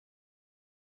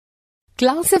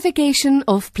Classification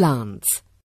of plants.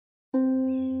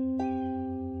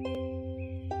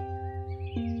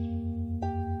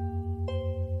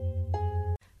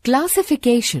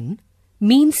 Classification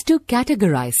means to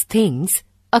categorize things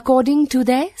according to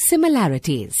their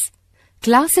similarities.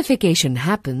 Classification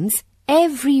happens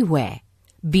everywhere,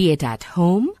 be it at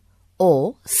home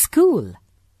or school.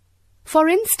 For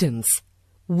instance,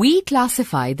 we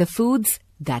classify the foods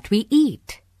that we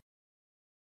eat.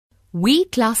 We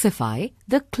classify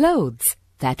the clothes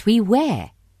that we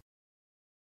wear.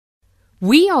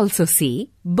 We also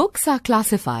see books are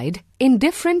classified in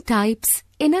different types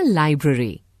in a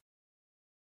library.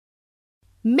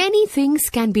 Many things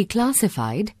can be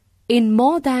classified in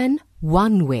more than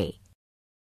one way.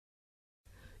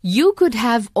 You could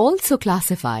have also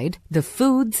classified the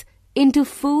foods into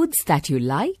foods that you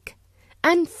like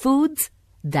and foods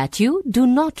that you do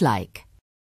not like.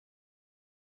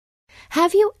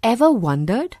 Have you ever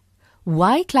wondered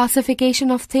why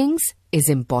classification of things is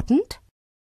important?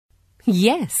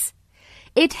 Yes,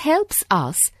 it helps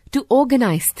us to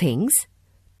organize things,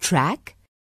 track,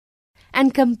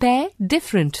 and compare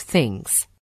different things.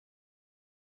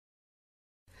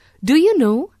 Do you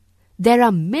know there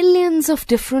are millions of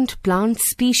different plant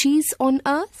species on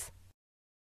Earth?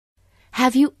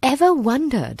 Have you ever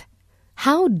wondered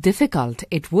how difficult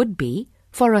it would be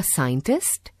for a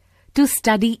scientist to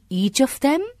study each of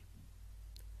them?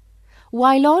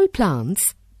 While all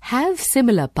plants have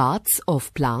similar parts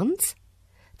of plants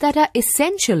that are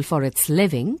essential for its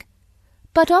living,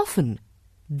 but often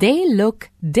they look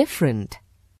different.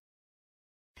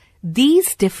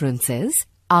 These differences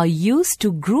are used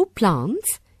to group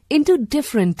plants into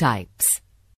different types.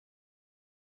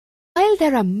 While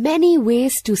there are many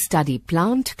ways to study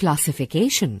plant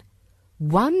classification,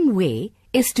 one way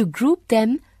is to group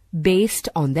them based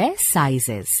on their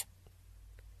sizes.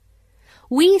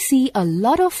 We see a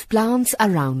lot of plants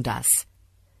around us.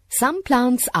 Some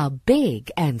plants are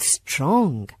big and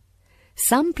strong.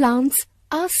 Some plants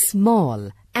are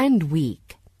small and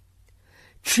weak.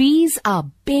 Trees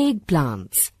are big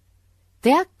plants.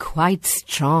 They are quite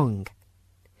strong.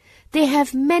 They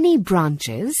have many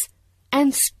branches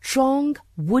and strong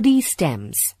woody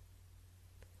stems.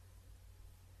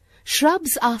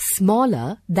 Shrubs are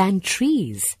smaller than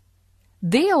trees.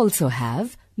 They also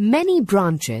have many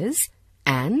branches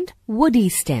and woody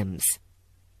stems.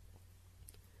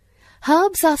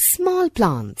 Herbs are small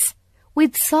plants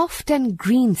with soft and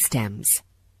green stems.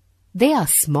 They are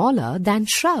smaller than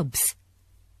shrubs.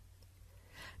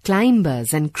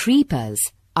 Climbers and creepers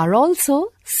are also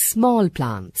small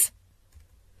plants.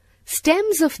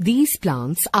 Stems of these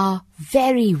plants are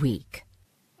very weak.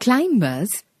 Climbers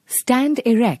stand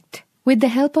erect with the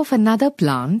help of another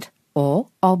plant or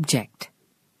object,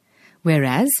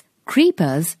 whereas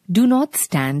creepers do not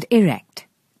stand erect.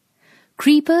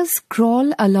 Creepers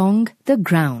crawl along the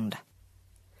ground.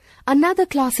 Another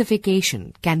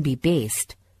classification can be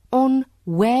based on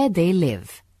where they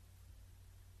live.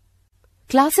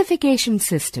 Classification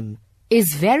system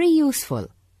is very useful.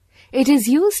 It is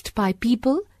used by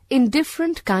people in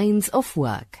different kinds of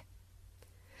work.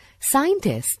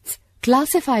 Scientists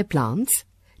classify plants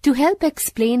to help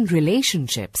explain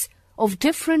relationships of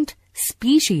different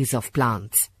species of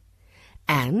plants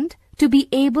and to be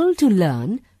able to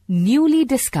learn newly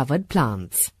discovered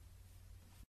plants.